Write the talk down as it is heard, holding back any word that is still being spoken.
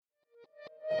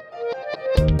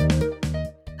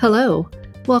Hello,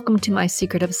 welcome to my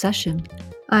secret obsession.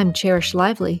 I'm Cherish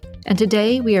Lively, and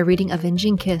today we are reading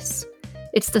Avenging Kiss.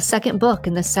 It's the second book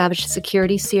in the Savage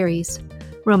Security series.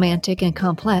 Romantic and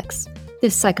complex,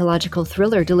 this psychological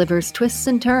thriller delivers twists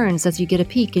and turns as you get a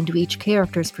peek into each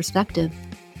character's perspective.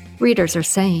 Readers are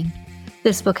saying,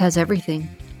 this book has everything: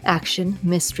 action,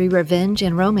 mystery, revenge,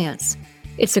 and romance.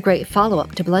 It's a great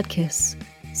follow-up to Blood Kiss.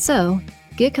 So,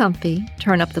 get comfy,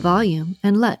 turn up the volume,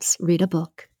 and let's read a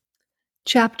book.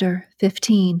 Chapter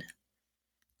 15.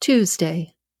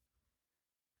 Tuesday.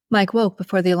 Mike woke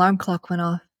before the alarm clock went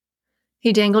off.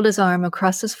 He dangled his arm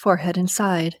across his forehead and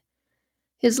sighed.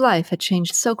 His life had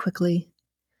changed so quickly.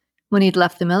 When he'd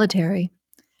left the military,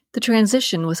 the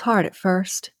transition was hard at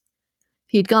first.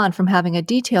 He'd gone from having a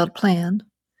detailed plan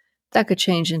that could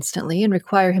change instantly and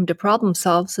require him to problem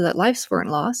solve so that lives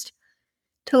weren't lost,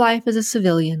 to life as a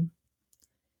civilian.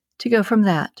 To go from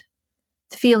that,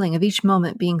 the feeling of each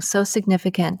moment being so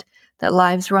significant that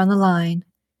lives were on the line,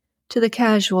 to the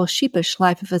casual, sheepish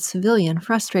life of a civilian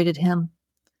frustrated him.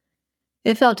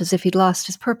 It felt as if he'd lost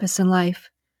his purpose in life.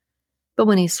 But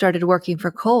when he started working for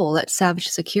Cole at Savage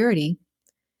Security,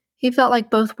 he felt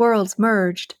like both worlds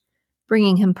merged,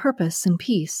 bringing him purpose and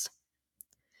peace.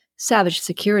 Savage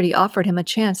Security offered him a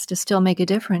chance to still make a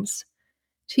difference,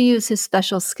 to use his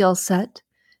special skill set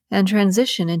and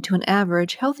transition into an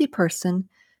average, healthy person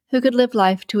who could live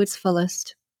life to its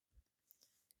fullest.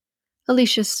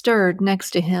 Alisha stirred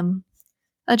next to him,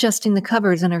 adjusting the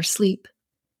covers in her sleep.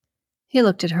 He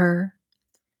looked at her,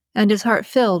 and his heart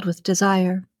filled with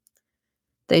desire.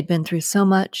 They'd been through so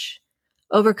much,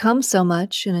 overcome so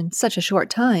much, and in such a short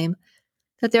time,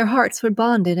 that their hearts would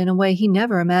bonded in a way he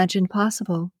never imagined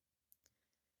possible.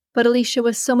 But Alisha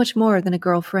was so much more than a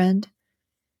girlfriend.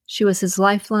 She was his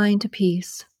lifeline to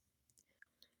peace.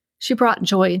 She brought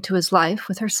joy into his life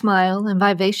with her smile and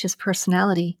vivacious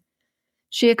personality.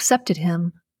 She accepted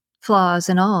him, flaws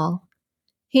and all.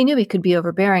 He knew he could be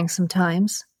overbearing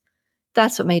sometimes.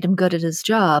 That's what made him good at his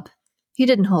job. He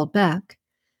didn't hold back.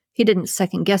 He didn't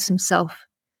second-guess himself.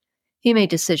 He made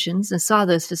decisions and saw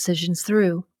those decisions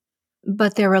through.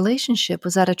 But their relationship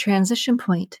was at a transition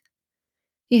point.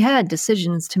 He had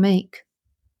decisions to make.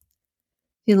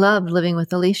 He loved living with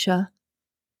Alisha.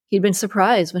 He'd been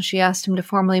surprised when she asked him to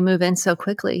formally move in so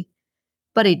quickly,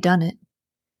 but he'd done it.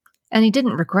 And he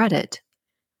didn't regret it.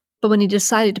 But when he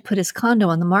decided to put his condo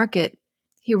on the market,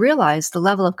 he realized the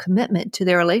level of commitment to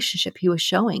their relationship he was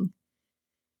showing.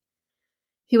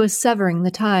 He was severing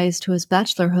the ties to his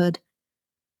bachelorhood.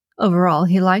 Overall,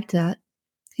 he liked that.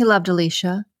 He loved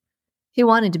Alisha. He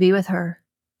wanted to be with her.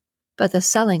 But the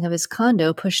selling of his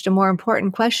condo pushed a more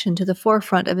important question to the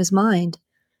forefront of his mind.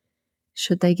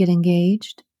 Should they get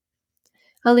engaged?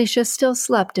 Alisha still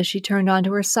slept as she turned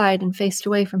onto her side and faced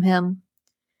away from him,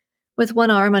 with one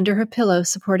arm under her pillow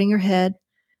supporting her head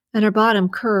and her bottom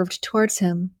curved towards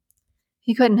him.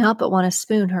 He couldn't help but want to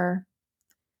spoon her.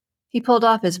 He pulled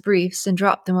off his briefs and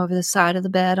dropped them over the side of the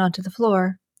bed onto the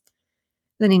floor.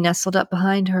 Then he nestled up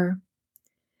behind her.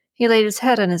 He laid his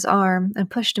head on his arm and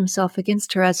pushed himself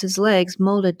against her as his legs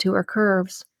molded to her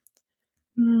curves.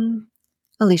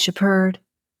 Alisha purred.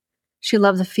 She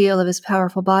loved the feel of his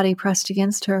powerful body pressed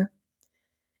against her.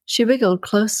 She wiggled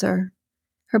closer,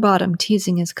 her bottom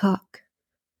teasing his cock.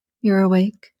 "You're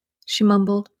awake," she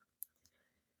mumbled.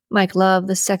 Mike loved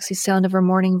the sexy sound of her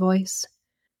morning voice.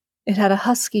 It had a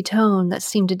husky tone that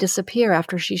seemed to disappear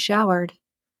after she showered.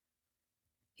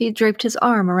 He draped his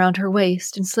arm around her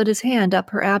waist and slid his hand up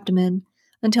her abdomen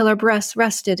until her breasts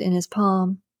rested in his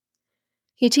palm.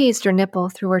 He teased her nipple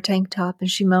through her tank top and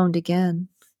she moaned again.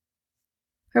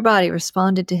 Her body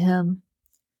responded to him.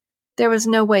 There was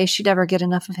no way she'd ever get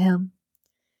enough of him.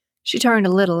 She turned a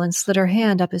little and slid her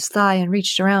hand up his thigh and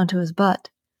reached around to his butt.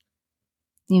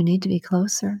 "You need to be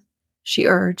closer," she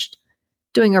urged,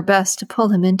 doing her best to pull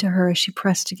him into her as she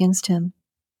pressed against him.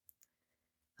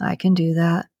 "I can do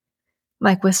that,"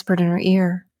 Mike whispered in her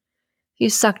ear. He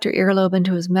sucked her earlobe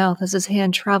into his mouth as his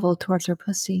hand traveled towards her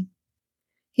pussy.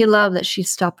 He loved that she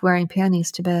stopped wearing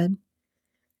panties to bed.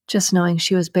 Just knowing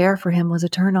she was bare for him was a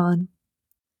turn-on.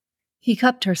 He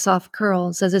cupped her soft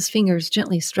curls as his fingers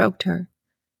gently stroked her,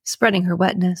 spreading her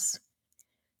wetness.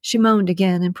 She moaned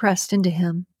again and pressed into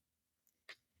him.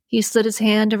 He slid his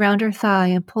hand around her thigh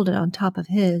and pulled it on top of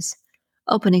his,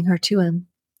 opening her to him.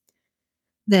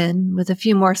 Then, with a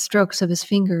few more strokes of his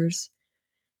fingers,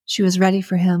 she was ready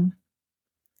for him.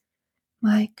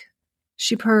 "Mike,"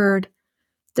 she purred.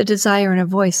 The desire in her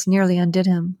voice nearly undid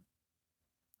him.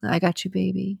 "I got you,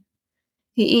 baby."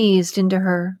 He eased into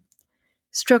her,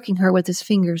 stroking her with his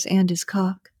fingers and his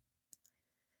cock.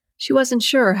 She wasn't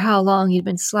sure how long he'd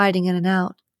been sliding in and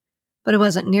out, but it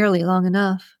wasn't nearly long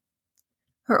enough.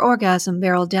 Her orgasm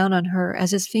barreled down on her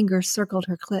as his fingers circled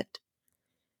her clit.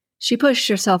 She pushed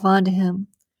herself onto him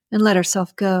and let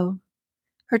herself go,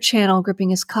 her channel gripping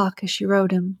his cock as she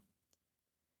rode him.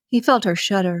 He felt her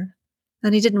shudder,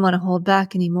 and he didn't want to hold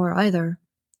back any more either.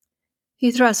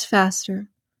 He thrust faster,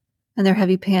 and their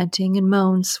heavy panting and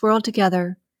moans swirled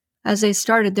together as they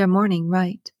started their morning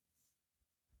rite.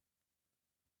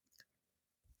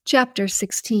 Chapter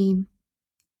 16.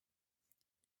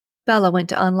 Bella went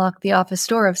to unlock the office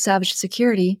door of Savage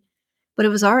Security, but it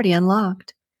was already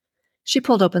unlocked. She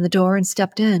pulled open the door and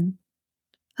stepped in.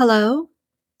 "Hello?"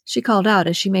 she called out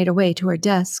as she made her way to her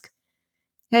desk.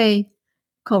 "Hey,"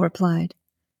 Cole replied.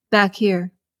 "Back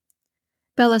here."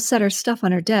 Bella set her stuff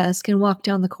on her desk and walked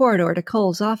down the corridor to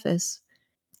Cole's office.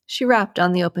 She rapped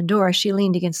on the open door as she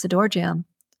leaned against the door jamb.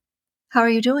 "How are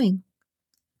you doing?"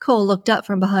 Cole looked up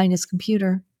from behind his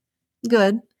computer.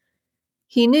 "Good."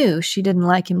 He knew she didn't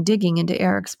like him digging into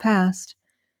Eric's past.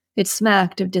 It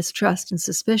smacked of distrust and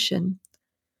suspicion.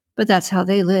 But that's how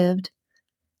they lived.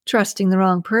 Trusting the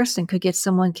wrong person could get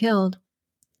someone killed.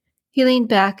 He leaned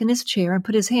back in his chair and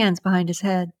put his hands behind his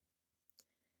head.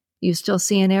 "You still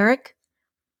seeing Eric?"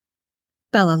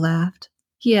 Bella laughed.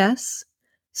 "Yes.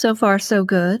 So far, so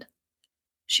good."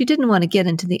 She didn't want to get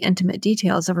into the intimate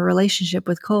details of her relationship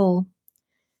with Cole.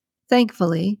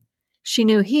 Thankfully, she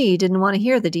knew he didn't want to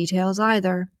hear the details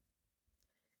either.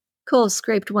 Cole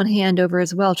scraped one hand over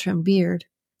his well-trimmed beard.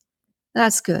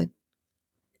 "That's good.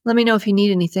 Let me know if you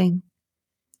need anything."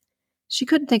 She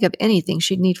couldn't think of anything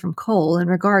she'd need from Cole in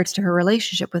regards to her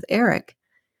relationship with Eric.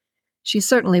 She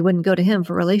certainly wouldn't go to him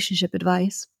for relationship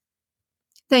advice.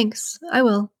 "Thanks, I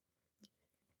will."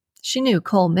 She knew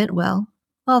Cole meant well.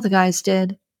 All the guys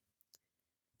did.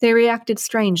 They reacted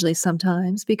strangely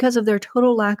sometimes because of their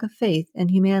total lack of faith in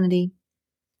humanity.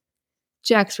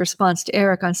 Jack's response to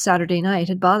Eric on Saturday night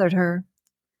had bothered her,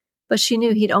 but she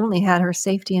knew he'd only had her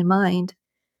safety in mind.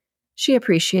 She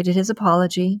appreciated his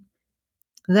apology.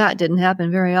 That didn't happen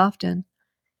very often.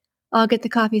 "I'll get the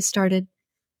coffee started."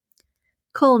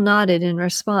 Cole nodded in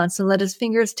response and let his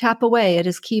fingers tap away at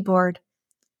his keyboard.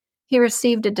 He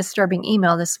received a disturbing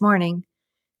email this morning,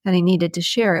 and he needed to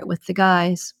share it with the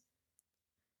guys.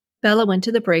 Bella went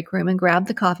to the break room and grabbed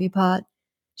the coffee pot.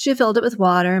 She filled it with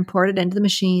water and poured it into the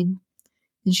machine.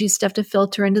 Then she stuffed a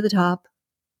filter into the top.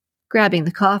 Grabbing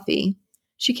the coffee,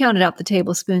 she counted out the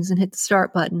tablespoons and hit the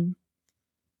start button.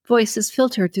 Voices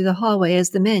filtered through the hallway as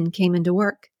the men came into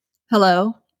work.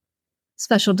 "Hello?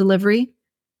 Special delivery?"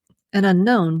 An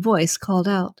unknown voice called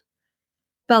out.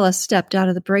 Bella stepped out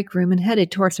of the break room and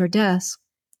headed towards her desk.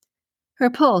 Her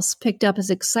pulse picked up as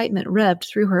excitement revved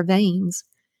through her veins.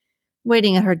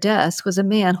 Waiting at her desk was a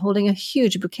man holding a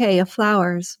huge bouquet of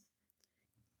flowers.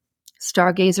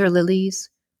 Stargazer lilies,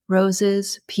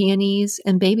 roses, peonies,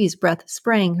 and baby's breath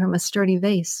sprang from a sturdy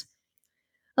vase.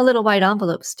 A little white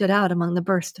envelope stood out among the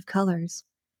burst of colors.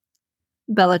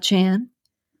 "Bella Chan?"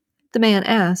 the man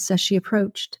asked as she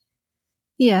approached.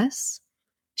 "Yes,"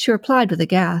 she replied with a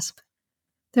gasp.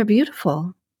 "They're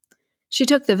beautiful." She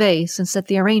took the vase and set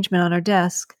the arrangement on her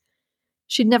desk.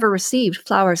 She'd never received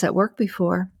flowers at work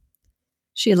before.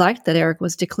 She liked that Eric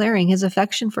was declaring his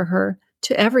affection for her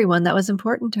to everyone that was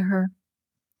important to her.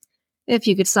 "If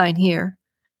you could sign here,"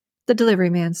 the delivery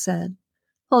man said,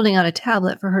 holding out a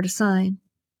tablet for her to sign.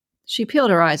 She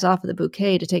peeled her eyes off of the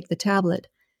bouquet to take the tablet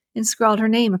and scrawled her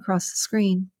name across the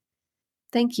screen.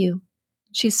 "Thank you,"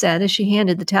 she said as she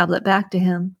handed the tablet back to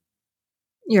him.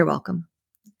 "You're welcome."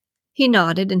 He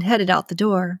nodded and headed out the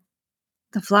door.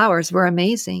 The flowers were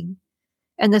amazing,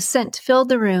 and the scent filled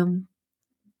the room.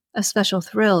 A special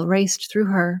thrill raced through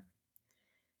her.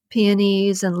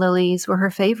 Peonies and lilies were her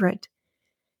favorite.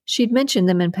 She'd mentioned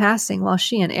them in passing while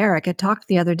she and Eric had talked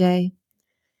the other day.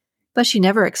 But she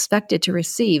never expected to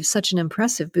receive such an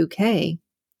impressive bouquet.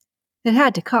 It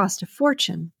had to cost a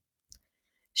fortune.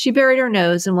 She buried her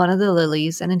nose in one of the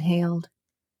lilies and inhaled.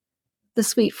 The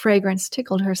sweet fragrance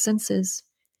tickled her senses,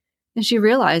 and she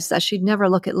realized that she'd never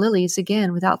look at lilies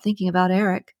again without thinking about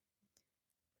Eric.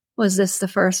 Was this the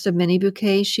first of many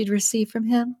bouquets she'd received from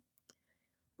him?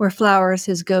 Were flowers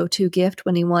his go-to gift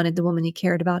when he wanted the woman he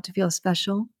cared about to feel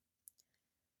special?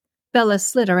 Bella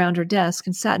slid around her desk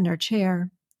and sat in her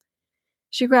chair.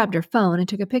 She grabbed her phone and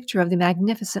took a picture of the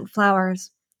magnificent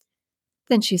flowers.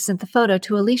 Then she sent the photo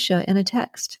to Alisha in a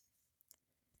text.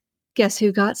 "Guess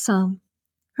who got some?"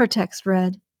 her text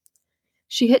read.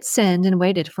 She hit send and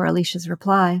waited for Alisha's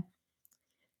reply.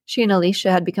 She and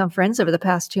Alisha had become friends over the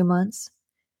past 2 months.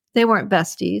 They weren't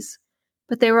besties,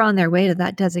 but they were on their way to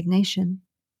that designation.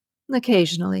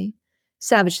 Occasionally,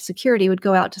 Savage Security would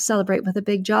go out to celebrate when the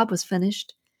big job was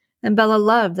finished, and Bella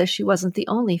loved that she wasn't the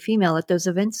only female at those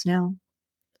events now.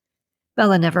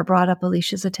 Bella never brought up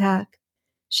Alicia's attack.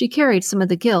 She carried some of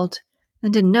the guilt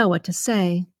and didn't know what to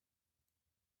say.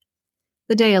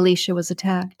 The day Alisha was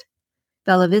attacked,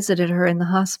 Bella visited her in the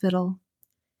hospital.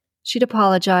 She'd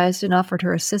apologized and offered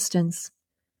her assistance,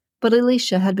 but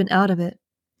Alisha had been out of it.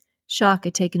 Shock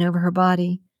had taken over her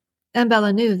body, and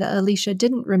Bella knew that Alisha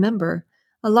didn't remember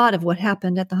a lot of what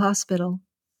happened at the hospital.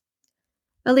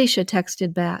 Alisha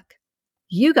texted back,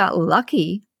 "You got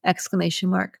lucky!" !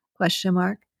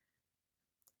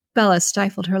 Bella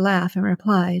stifled her laugh and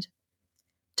replied,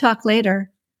 "Talk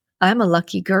later. I'm a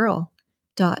lucky girl. ...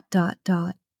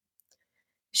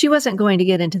 She wasn't going to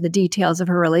get into the details of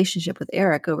her relationship with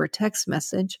Eric over text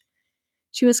message.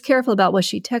 She was careful about what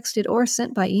she texted or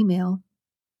sent by email.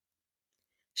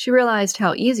 She realized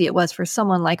how easy it was for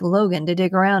someone like Logan to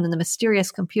dig around in the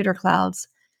mysterious computer clouds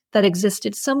that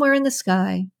existed somewhere in the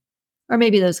sky. Or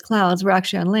maybe those clouds were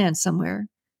actually on land somewhere,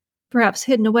 perhaps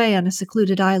hidden away on a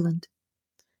secluded island.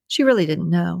 She really didn't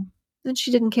know, and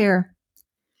she didn't care.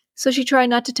 So she tried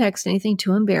not to text anything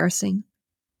too embarrassing.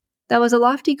 That was a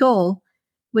lofty goal,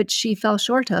 which she fell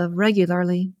short of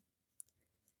regularly.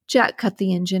 Jack cut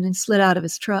the engine and slid out of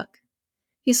his truck.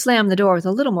 He slammed the door with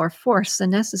a little more force than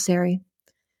necessary.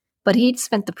 But he'd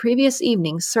spent the previous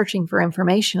evening searching for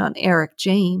information on Eric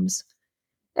James.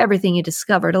 Everything he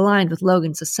discovered aligned with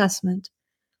Logan's assessment,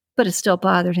 but it still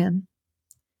bothered him.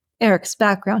 Eric's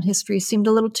background history seemed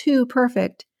a little too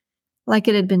perfect, like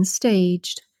it had been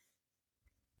staged.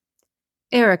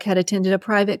 Eric had attended a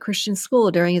private Christian school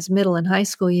during his middle and high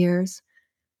school years.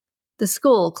 The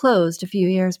school closed a few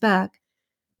years back,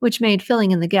 which made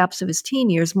filling in the gaps of his teen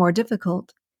years more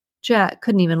difficult. Jack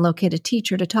couldn't even locate a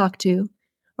teacher to talk to,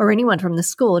 or anyone from the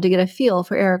school to get a feel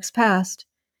for Eric's past.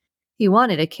 He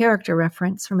wanted a character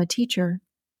reference from a teacher,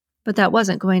 but that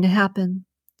wasn't going to happen.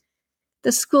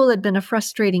 The school had been a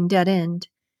frustrating dead end,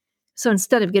 so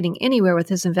instead of getting anywhere with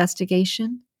his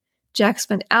investigation, Jack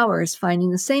spent hours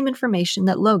finding the same information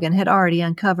that Logan had already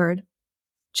uncovered.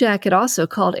 Jack had also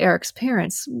called Eric's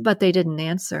parents, but they didn't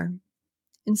answer.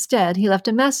 Instead, he left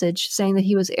a message saying that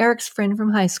he was Eric's friend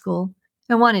from high school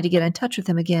and wanted to get in touch with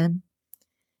him again.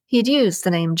 He'd used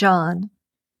the name John.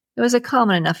 It was a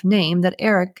common enough name that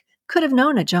Eric could have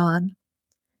known a John.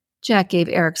 Jack gave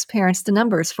Eric's parents the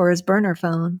numbers for his burner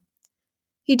phone.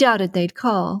 He doubted they'd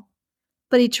call,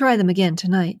 but he'd try them again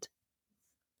tonight.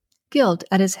 Guilt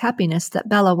at his happiness that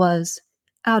Bella was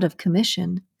out of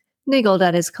commission niggled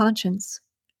at his conscience.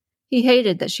 He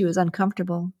hated that she was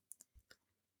uncomfortable.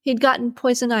 He'd gotten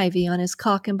poison ivy on his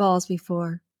cock and balls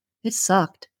before. It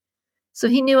sucked. So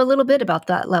he knew a little bit about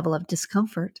that level of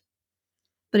discomfort.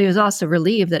 But he was also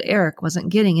relieved that Eric wasn't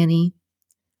getting any.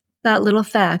 That little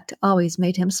fact always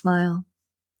made him smile.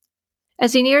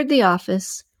 As he neared the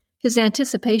office, his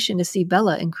anticipation to see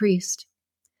Bella increased.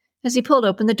 As he pulled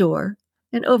open the door,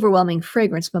 an overwhelming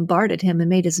fragrance bombarded him and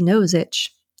made his nose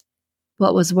itch.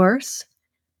 What was worse,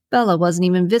 Bella wasn't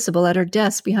even visible at her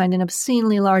desk behind an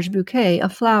obscenely large bouquet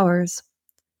of flowers.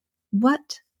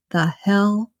 What the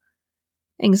hell?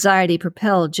 Anxiety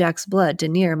propelled Jack's blood to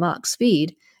near Mach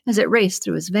speed as it raced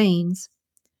through his veins.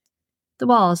 The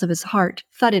walls of his heart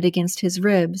thudded against his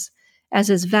ribs as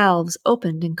his valves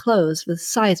opened and closed with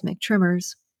seismic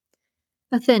tremors.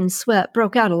 A thin sweat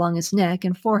broke out along his neck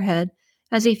and forehead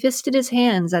as he fisted his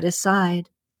hands at his side.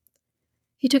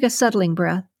 He took a settling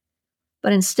breath,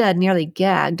 but instead nearly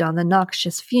gagged on the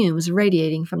noxious fumes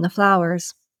radiating from the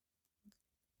flowers.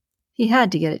 He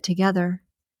had to get it together.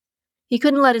 He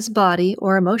couldn't let his body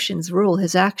or emotions rule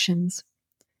his actions.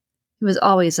 He was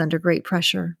always under great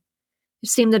pressure. It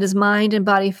seemed that his mind and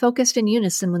body focused in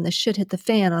unison when the shit hit the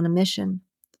fan on a mission.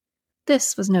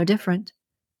 This was no different.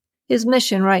 His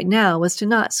mission right now was to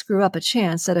not screw up a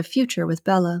chance at a future with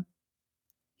Bella.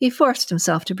 He forced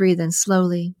himself to breathe in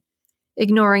slowly,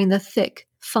 ignoring the thick,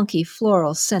 funky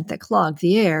floral scent that clogged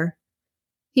the air.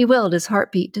 He willed his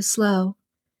heartbeat to slow,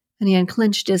 and he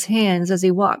unclenched his hands as he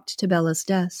walked to Bella's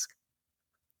desk.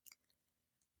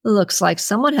 "Looks like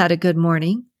someone had a good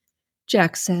morning,"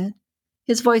 Jack said,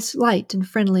 his voice light and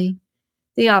friendly,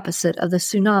 the opposite of the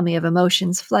tsunami of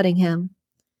emotions flooding him.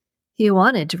 He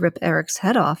wanted to rip Eric's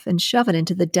head off and shove it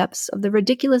into the depths of the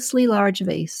ridiculously large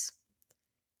vase.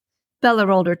 Bella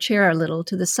rolled her chair a little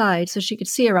to the side so she could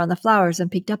see around the flowers and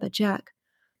peeked up at Jack.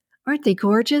 "Aren't they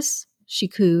gorgeous?" she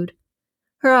cooed.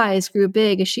 Her eyes grew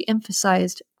big as she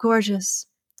emphasized gorgeous.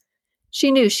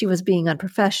 She knew she was being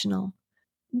unprofessional,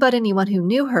 but anyone who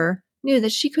knew her knew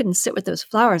that she couldn't sit with those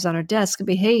flowers on her desk and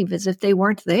behave as if they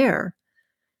weren't there.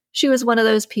 She was one of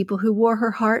those people who wore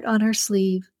her heart on her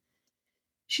sleeve.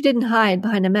 She didn't hide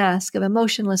behind a mask of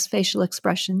emotionless facial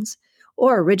expressions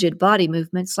or rigid body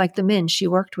movements like the men she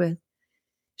worked with.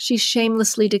 She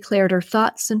shamelessly declared her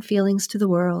thoughts and feelings to the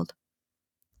world.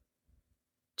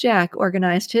 Jack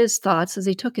organized his thoughts as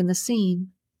he took in the scene.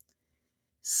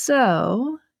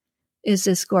 So, is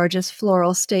this gorgeous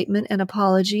floral statement an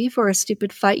apology for a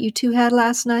stupid fight you two had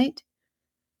last night?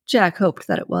 Jack hoped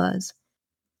that it was.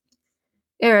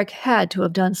 Eric had to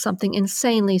have done something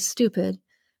insanely stupid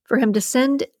for him to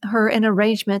send her an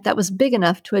arrangement that was big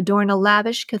enough to adorn a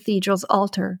lavish cathedral's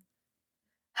altar.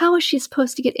 How was she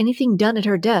supposed to get anything done at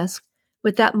her desk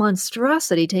with that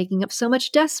monstrosity taking up so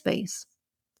much desk space?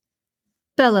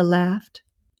 Bella laughed,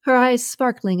 her eyes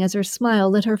sparkling as her smile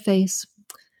lit her face.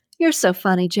 You're so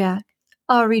funny, Jack.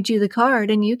 I'll read you the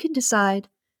card and you can decide.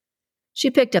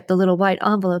 She picked up the little white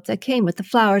envelope that came with the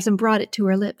flowers and brought it to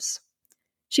her lips.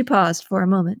 She paused for a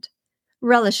moment,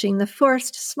 relishing the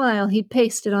forced smile he'd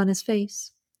pasted on his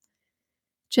face.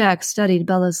 Jack studied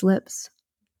Bella's lips.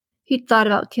 He'd thought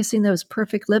about kissing those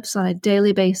perfect lips on a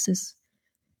daily basis,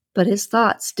 but his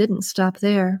thoughts didn't stop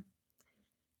there.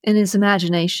 In his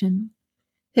imagination,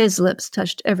 his lips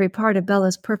touched every part of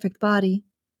Bella's perfect body,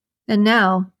 and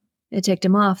now it ticked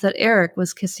him off that Eric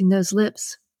was kissing those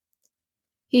lips.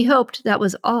 He hoped that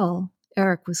was all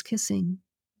Eric was kissing.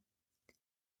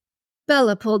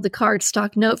 Bella pulled the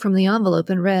cardstock note from the envelope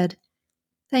and read,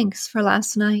 "Thanks for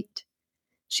last night."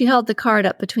 She held the card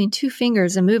up between two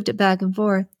fingers and moved it back and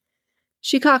forth.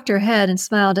 She cocked her head and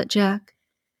smiled at Jack.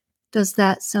 "Does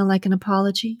that sound like an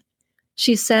apology?"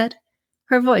 she said,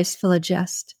 her voice full of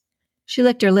jest. She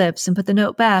licked her lips and put the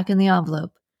note back in the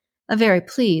envelope, a very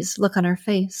pleased look on her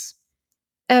face.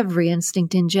 Every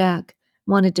instinct in Jack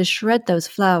wanted to shred those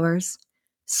flowers,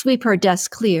 sweep her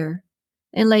desk clear,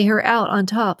 and lay her out on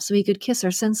top so he could kiss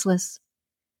her senseless.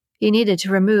 He needed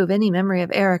to remove any memory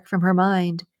of Eric from her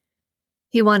mind.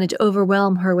 He wanted to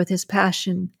overwhelm her with his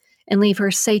passion and leave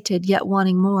her sated yet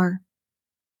wanting more.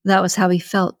 That was how he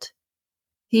felt.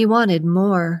 He wanted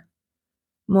more.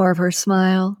 More of her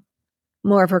smile,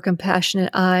 more of her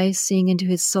compassionate eyes seeing into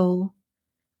his soul,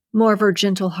 more of her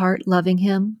gentle heart loving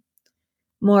him,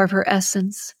 more of her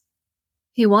essence.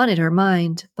 He wanted her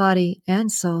mind, body,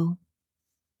 and soul.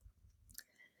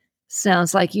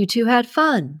 "Sounds like you two had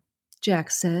fun,"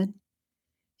 Jack said.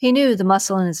 He knew the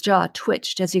muscle in his jaw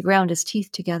twitched as he ground his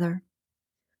teeth together.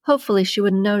 Hopefully she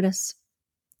wouldn't notice.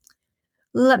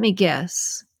 "Let me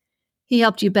guess. He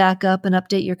helped you back up and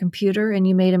update your computer and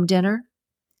you made him dinner?"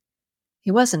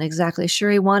 He wasn't exactly sure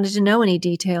he wanted to know any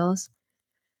details,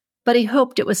 but he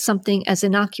hoped it was something as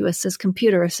innocuous as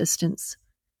computer assistance.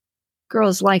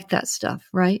 Girls like that stuff,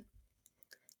 right?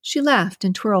 She laughed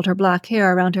and twirled her black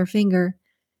hair around her finger.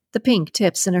 The pink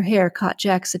tips in her hair caught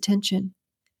Jack's attention.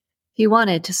 He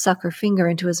wanted to suck her finger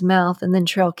into his mouth and then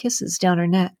trail kisses down her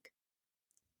neck.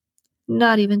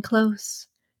 "Not even close,"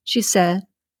 she said,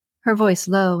 her voice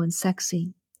low and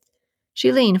sexy.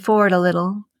 She leaned forward a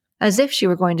little, as if she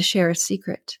were going to share a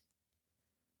secret.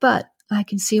 "But I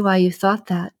can see why you thought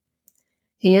that.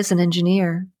 He is an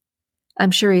engineer.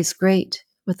 I'm sure he's great,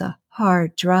 with a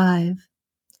hard drive."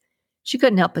 She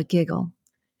couldn't help but giggle.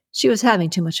 She was having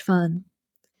too much fun.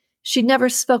 She'd never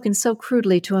spoken so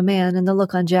crudely to a man, and the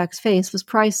look on Jack's face was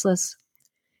priceless.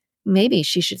 Maybe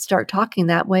she should start talking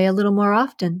that way a little more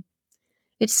often.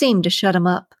 It seemed to shut him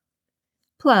up.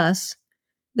 Plus,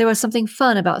 there was something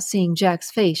fun about seeing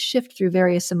Jack's face shift through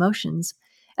various emotions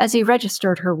as he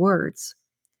registered her words.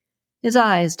 His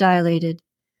eyes dilated,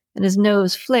 and his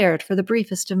nose flared for the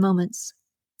briefest of moments.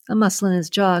 A muscle in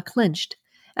his jaw clenched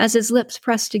as his lips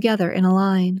pressed together in a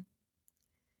line.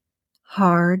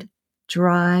 Hard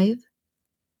drive?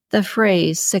 The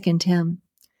phrase sickened him.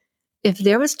 If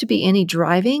there was to be any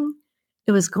driving,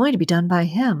 it was going to be done by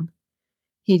him.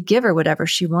 He'd give her whatever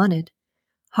she wanted.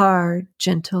 Hard,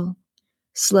 gentle,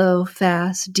 slow,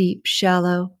 fast, deep,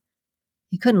 shallow.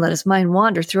 He couldn't let his mind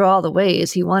wander through all the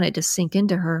ways he wanted to sink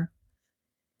into her.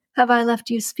 "Have I left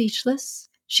you speechless?"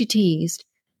 she teased,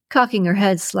 cocking her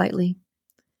head slightly.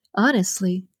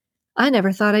 "Honestly, I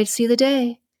never thought I'd see the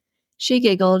day." She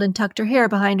giggled and tucked her hair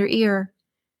behind her ear.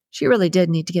 She really did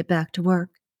need to get back to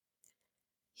work.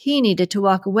 He needed to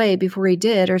walk away before he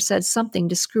did or said something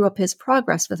to screw up his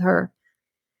progress with her.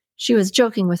 She was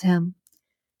joking with him.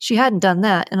 She hadn't done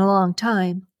that in a long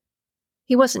time.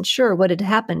 He wasn't sure what had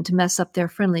happened to mess up their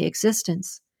friendly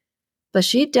existence, but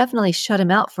she'd definitely shut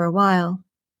him out for a while,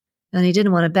 and he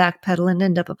didn't want to backpedal and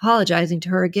end up apologizing to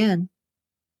her again.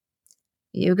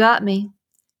 "You got me,"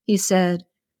 he said,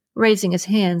 raising his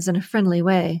hands in a friendly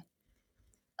way.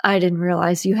 "I didn't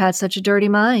realize you had such a dirty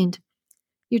mind.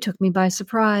 You took me by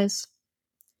surprise."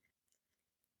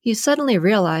 He suddenly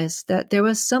realized that there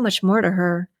was so much more to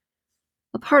her,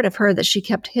 a part of her that she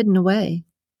kept hidden away.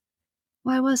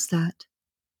 Why was that?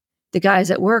 The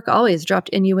guys at work always dropped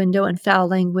innuendo and foul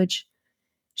language.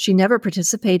 She never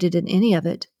participated in any of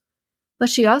it, but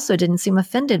she also didn't seem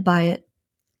offended by it.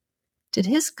 Did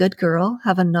his good girl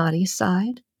have a naughty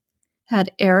side?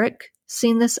 Had Eric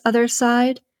seen this other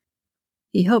side?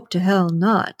 He hoped to hell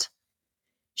not.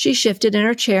 She shifted in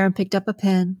her chair and picked up a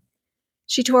pen.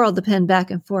 She twirled the pen back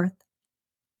and forth.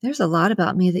 There's a lot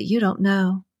about me that you don't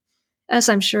know, as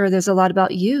I'm sure there's a lot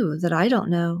about you that I don't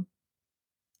know.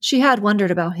 She had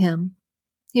wondered about him.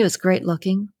 He was great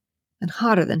looking and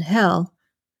hotter than hell,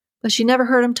 but she never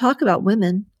heard him talk about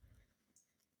women.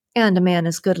 And a man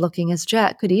as good looking as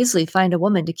Jack could easily find a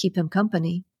woman to keep him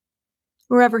company.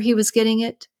 Wherever he was getting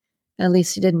it, at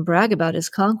least he didn't brag about his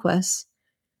conquests.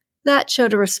 That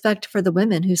showed a respect for the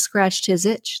women who scratched his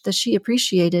itch that she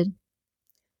appreciated.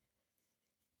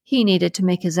 He needed to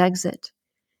make his exit.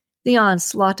 The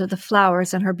onslaught of the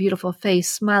flowers and her beautiful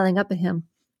face smiling up at him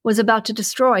was about to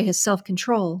destroy his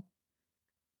self-control.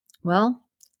 Well,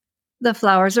 the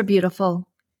flowers are beautiful,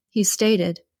 he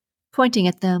stated, pointing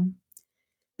at them.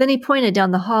 Then he pointed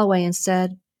down the hallway and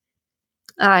said,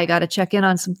 I gotta check in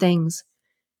on some things.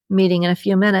 Meeting in a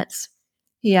few minutes,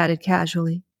 he added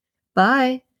casually.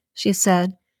 Bye, she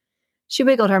said. She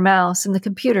wiggled her mouse and the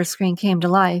computer screen came to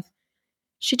life.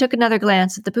 She took another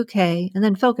glance at the bouquet and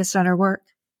then focused on her work.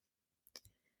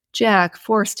 Jack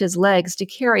forced his legs to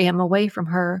carry him away from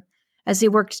her as he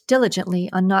worked diligently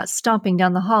on not stomping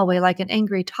down the hallway like an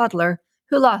angry toddler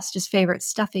who lost his favorite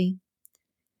stuffy.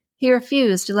 He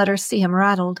refused to let her see him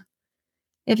rattled.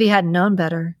 If he hadn't known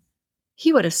better,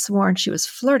 he would have sworn she was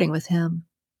flirting with him.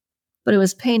 But it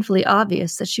was painfully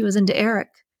obvious that she was into Eric.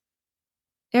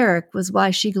 Eric was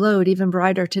why she glowed even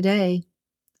brighter today.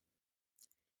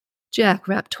 Jack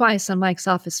rapped twice on Mike's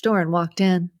office door and walked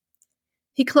in.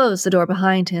 He closed the door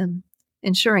behind him,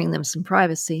 ensuring them some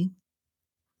privacy.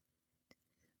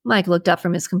 Mike looked up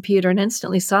from his computer and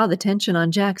instantly saw the tension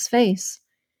on Jack's face.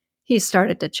 He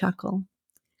started to chuckle.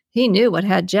 He knew what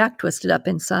had Jack twisted up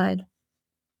inside.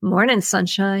 Morning,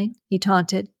 sunshine, he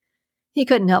taunted. He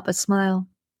couldn't help but smile.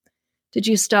 Did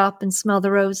you stop and smell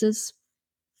the roses?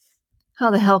 How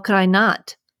the hell could I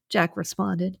not? Jack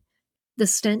responded. The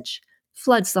stench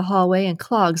floods the hallway and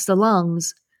clogs the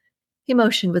lungs. He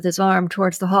motioned with his arm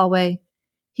towards the hallway.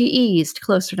 He eased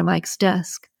closer to Mike's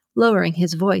desk, lowering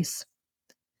his voice.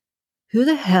 Who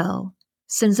the hell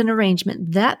sends an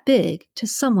arrangement that big to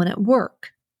someone at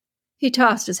work? He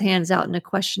tossed his hands out in a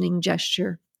questioning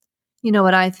gesture. You know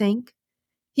what I think?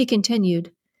 He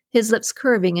continued, his lips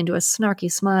curving into a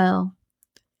snarky smile.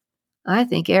 I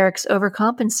think Eric's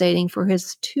overcompensating for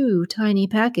his too tiny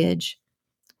package.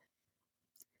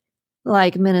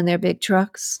 Like men in their big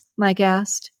trucks? Mike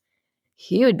asked.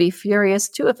 He would be furious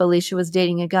too if Alisha was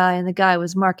dating a guy and the guy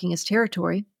was marking his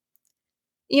territory.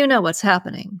 You know what's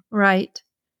happening, right?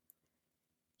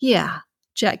 Yeah,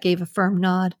 Jack gave a firm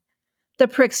nod. The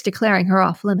prick's declaring her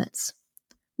off limits.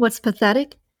 What's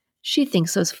pathetic? She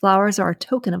thinks those flowers are a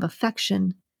token of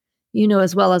affection. You know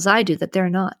as well as I do that they're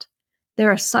not.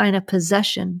 They're a sign of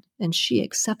possession, and she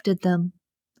accepted them.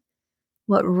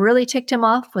 What really ticked him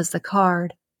off was the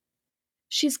card.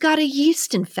 She's got a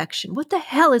yeast infection. What the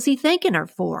hell is he thanking her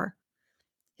for?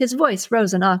 His voice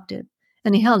rose an octave,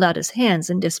 and he held out his hands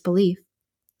in disbelief.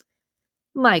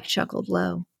 Mike chuckled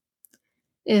low.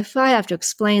 If I have to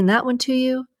explain that one to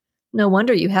you, no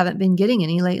wonder you haven't been getting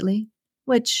any lately,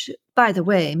 which, by the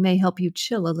way, may help you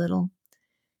chill a little.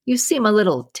 You seem a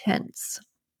little tense.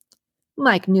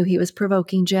 Mike knew he was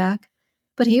provoking Jack,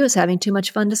 but he was having too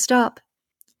much fun to stop.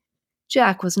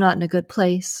 Jack was not in a good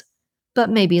place, but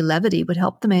maybe levity would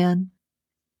help the man.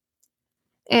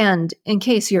 And, in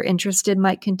case you're interested,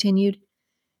 Mike continued,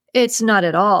 it's not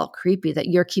at all creepy that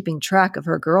you're keeping track of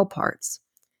her girl parts.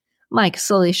 Mike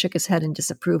slowly shook his head in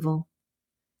disapproval.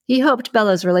 He hoped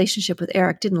Bella's relationship with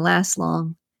Eric didn't last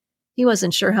long. He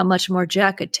wasn't sure how much more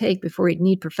Jack could take before he'd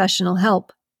need professional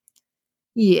help.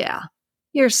 Yeah,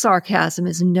 your sarcasm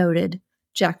is noted,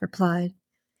 Jack replied.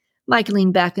 Mike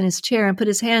leaned back in his chair and put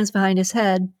his hands behind his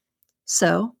head.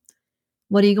 So,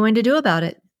 what are you going to do about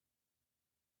it?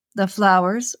 The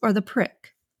flowers or the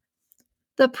prick?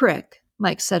 The prick,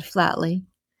 Mike said flatly.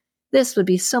 This would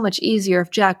be so much easier if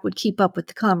Jack would keep up with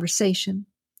the conversation.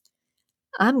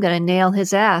 I'm going to nail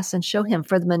his ass and show him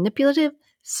for the manipulative,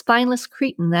 spineless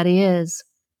cretin that he is.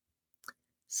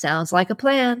 Sounds like a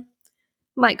plan.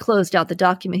 Mike closed out the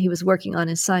document he was working on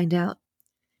and signed out.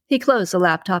 He closed the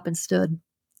laptop and stood.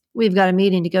 We've got a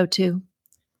meeting to go to.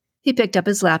 He picked up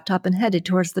his laptop and headed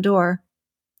towards the door.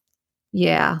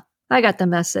 Yeah, I got the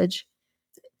message.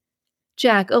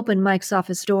 Jack opened Mike's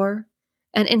office door,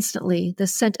 and instantly the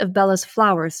scent of Bella's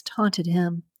flowers taunted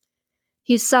him.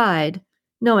 He sighed,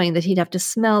 knowing that he'd have to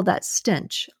smell that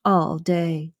stench all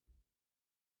day.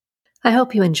 I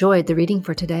hope you enjoyed the reading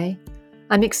for today.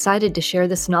 I'm excited to share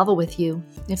this novel with you.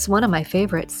 It's one of my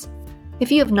favorites.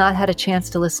 If you have not had a chance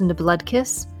to listen to Blood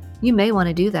Kiss, you may want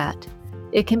to do that.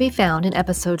 It can be found in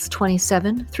episodes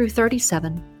 27 through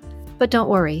 37. But don't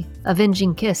worry,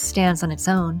 Avenging Kiss stands on its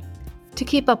own. To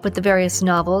keep up with the various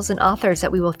novels and authors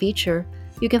that we will feature,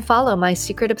 you can follow My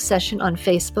Secret Obsession on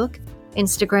Facebook,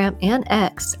 Instagram, and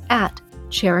X at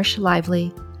Cherish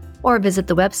Lively, or visit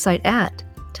the website at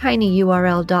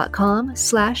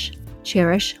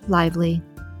tinyurl.com/cherishlively.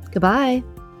 Goodbye.